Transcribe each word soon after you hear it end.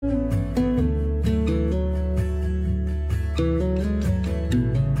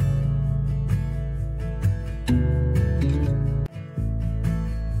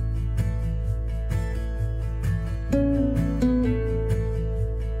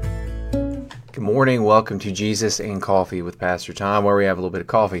Good morning. Welcome to Jesus and Coffee with Pastor Tom, where we have a little bit of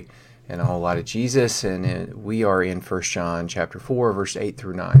coffee and a whole lot of Jesus. And we are in 1 John chapter 4, verse 8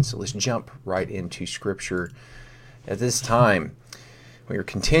 through 9. So let's jump right into Scripture at this time. We are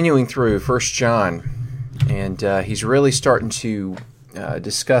continuing through 1 John, and he's really starting to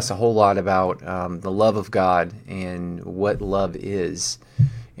discuss a whole lot about the love of God and what love is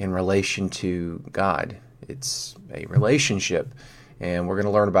in relation to God. It's a relationship. And we're going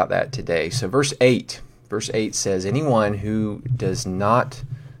to learn about that today. So verse 8 says, anyone who does not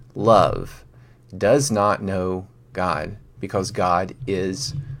love does not know God, because God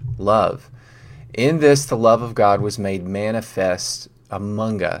is love. In this, the love of God was made manifest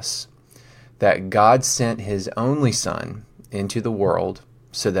among us, that God sent his only Son into the world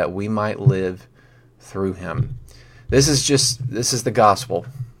so that we might live through him. This is the gospel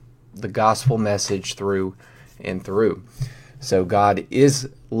message through and through. So God is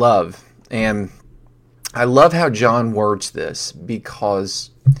love. And I love how John words this, because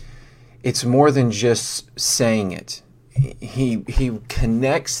it's more than just saying it. He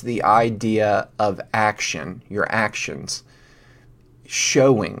connects the idea of action, your actions,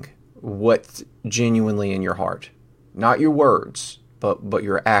 showing what's genuinely in your heart. Not your words, but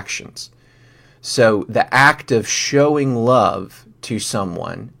your actions. So the act of showing love to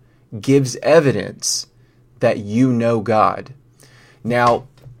someone gives evidence that you know God. Now,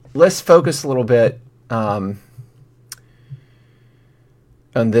 let's focus a little bit on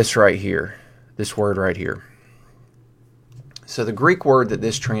this right here, this word right here. So the Greek word that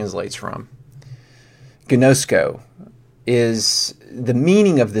this translates from, gnosko, is the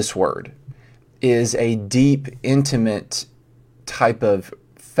meaning of this word is a deep, intimate type of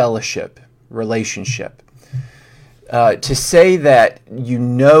fellowship, relationship. To say that you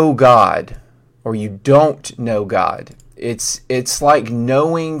know God or you don't know God, it's like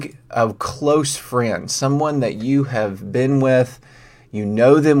knowing a close friend, someone that you have been with, you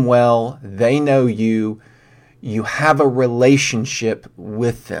know them well, they know you, you have a relationship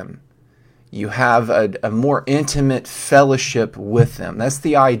with them. You have a more intimate fellowship with them. That's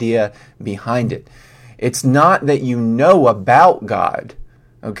the idea behind it. It's not that you know about God,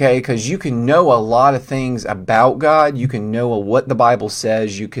 okay? Because you can know a lot of things about God. You can know what the Bible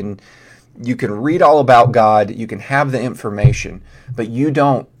says. You can read all about God, you can have the information, but you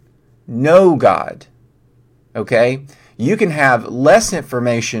don't know God, okay? You can have less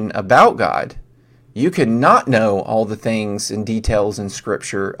information about God. You can not know all the things and details in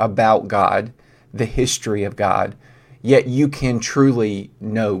Scripture about God, the history of God, yet you can truly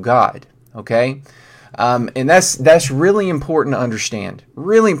know God, okay? And that's really important to understand.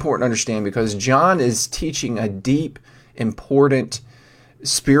 Really important to understand, because John is teaching a deep, important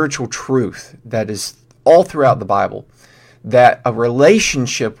spiritual truth that is all throughout the Bible, that a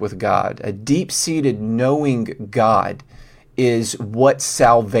relationship with God, a deep-seated knowing God, is what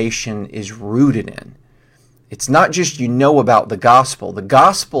salvation is rooted in. It's not just you know about the gospel. The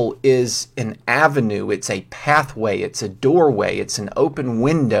gospel is an avenue, it's a pathway, it's a doorway, it's an open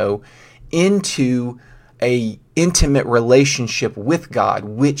window into a intimate relationship with God,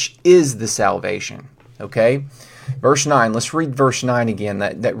 which is the salvation. Okay? Verse 9, let's read verse 9 again.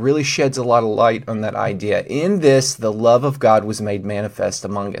 That really sheds a lot of light on that idea. In this, the love of God was made manifest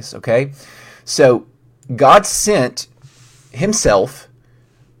among us, okay? So, God sent himself,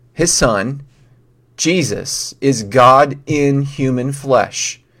 his Son, Jesus, is God in human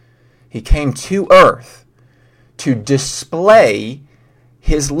flesh. He came to earth to display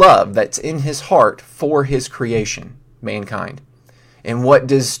his love that's in his heart for his creation, mankind. And what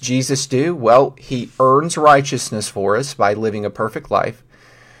does Jesus do? Well, he earns righteousness for us by living a perfect life.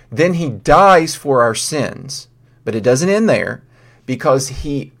 Then he dies for our sins. But it doesn't end there, because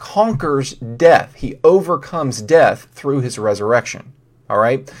he conquers death. He overcomes death through his resurrection. All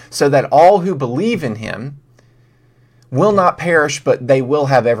right? So that all who believe in him will not perish, but they will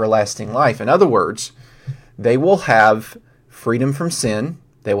have everlasting life. In other words, they will have freedom from sin.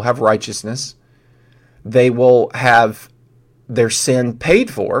 They will have righteousness. They will have their sin paid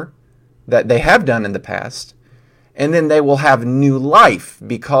for, that they have done in the past, and then they will have new life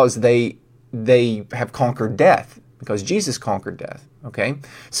because they have conquered death, because Jesus conquered death, okay?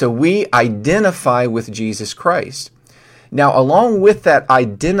 So we identify with Jesus Christ. Now, along with that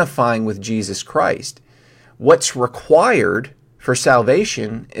identifying with Jesus Christ, what's required for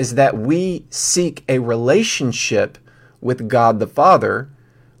salvation is that we seek a relationship with God the Father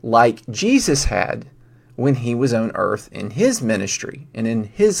like Jesus had when he was on earth in his ministry and in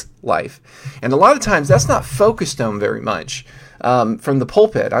his life. And a lot of times that's not focused on very much from the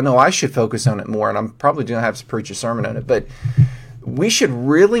pulpit. I know I should focus on it more, and I'm probably going to have to preach a sermon on it, but we should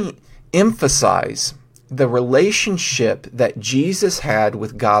really emphasize the relationship that Jesus had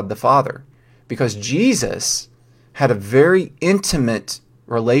with God the Father, because Jesus had a very intimate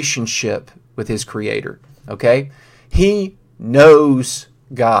relationship with his Creator. Okay? He knows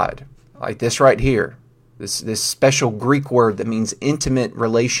God. Like this right here. This special Greek word that means intimate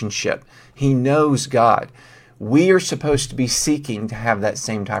relationship. He knows God. We are supposed to be seeking to have that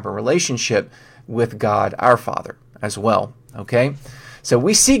same type of relationship with God, our Father, as well. Okay? So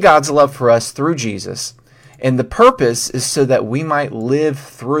we see God's love for us through Jesus, and the purpose is so that we might live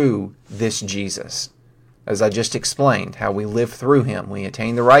through this Jesus. As I just explained, how we live through him. We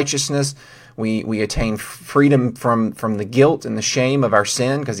attain the righteousness. We attain freedom from the guilt and the shame of our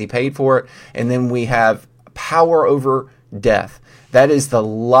sin because he paid for it. And then we have power over death. That is the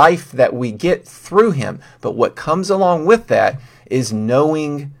life that we get through him. But what comes along with that is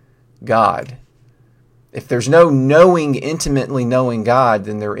knowing God. If there's no intimately knowing God,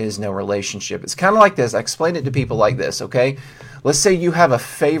 then there is no relationship. It's kind of like this. I explain it to people like this, okay? Let's say you have a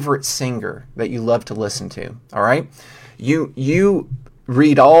favorite singer that you love to listen to, all right? You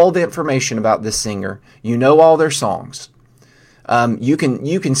read all the information about this singer. You know all their songs. You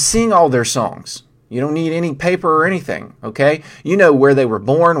can sing all their songs. You don't need any paper or anything, okay? You know where they were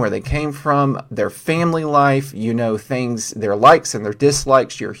born, where they came from, their family life. You know things, their likes and their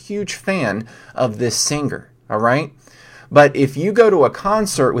dislikes. You're a huge fan of this singer, all right? But if you go to a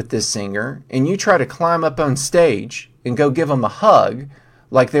concert with this singer and you try to climb up on stage and go give them a hug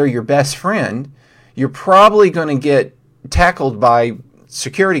like they're your best friend, you're probably going to get tackled by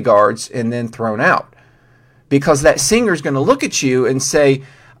security guards and then thrown out. Because that singer's going to look at you and say,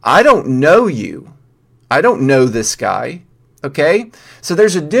 I don't know you. I don't know this guy. Okay? So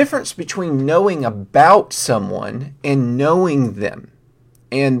there's a difference between knowing about someone and knowing them.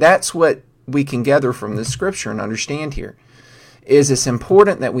 And that's what we can gather from this scripture and understand here. Is it's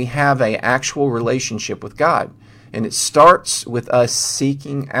important that we have an actual relationship with God. And it starts with us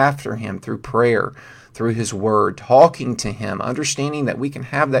seeking after him through prayer, through his word, talking to him, understanding that we can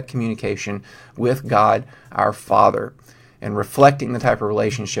have that communication with God, our Father, and reflecting the type of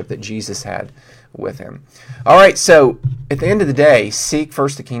relationship that Jesus had with him. All right, so at the end of the day, seek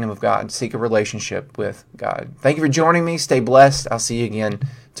first the kingdom of God. Seek a relationship with God. Thank you for joining me. Stay blessed. I'll see you again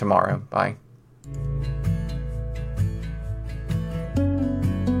tomorrow. Bye.